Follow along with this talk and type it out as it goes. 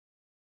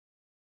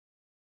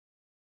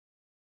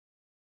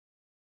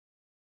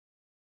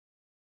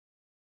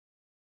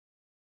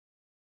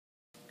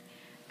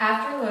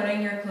After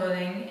loading your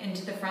clothing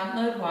into the front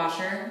load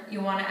washer,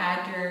 you want to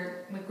add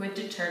your liquid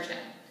detergent.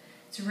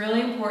 It's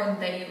really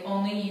important that you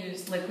only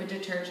use liquid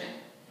detergent.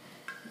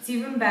 It's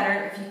even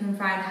better if you can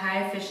find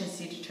high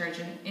efficiency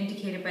detergent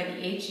indicated by the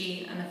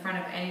HE on the front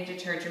of any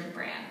detergent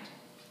brand.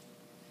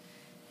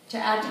 To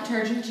add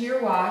detergent to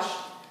your wash,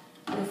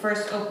 you'll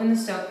first open the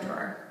soap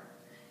drawer.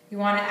 You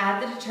want to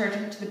add the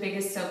detergent to the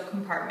biggest soap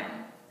compartment.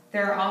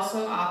 There are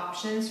also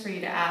options for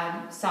you to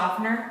add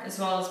softener as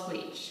well as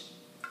bleach.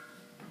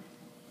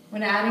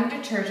 When adding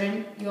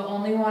detergent, you'll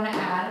only want to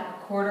add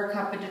a 1/4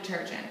 cup of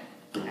detergent,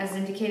 as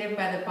indicated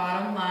by the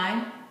bottom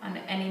line on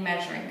any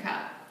measuring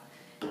cup.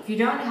 If you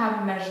don't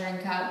have a measuring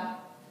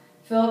cup,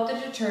 fill up the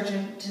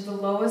detergent to the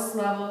lowest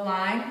level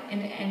line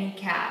in any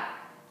cap.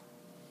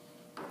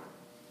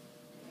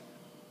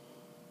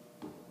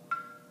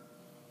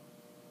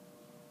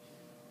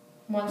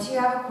 Once you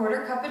have a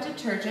 1/4 cup of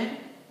detergent,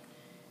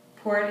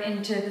 pour it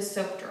into the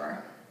soap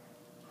drawer.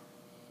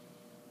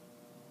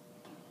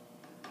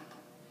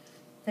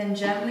 Then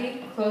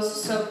gently close the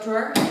soap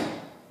drawer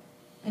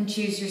and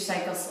choose your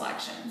cycle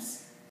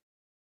selections.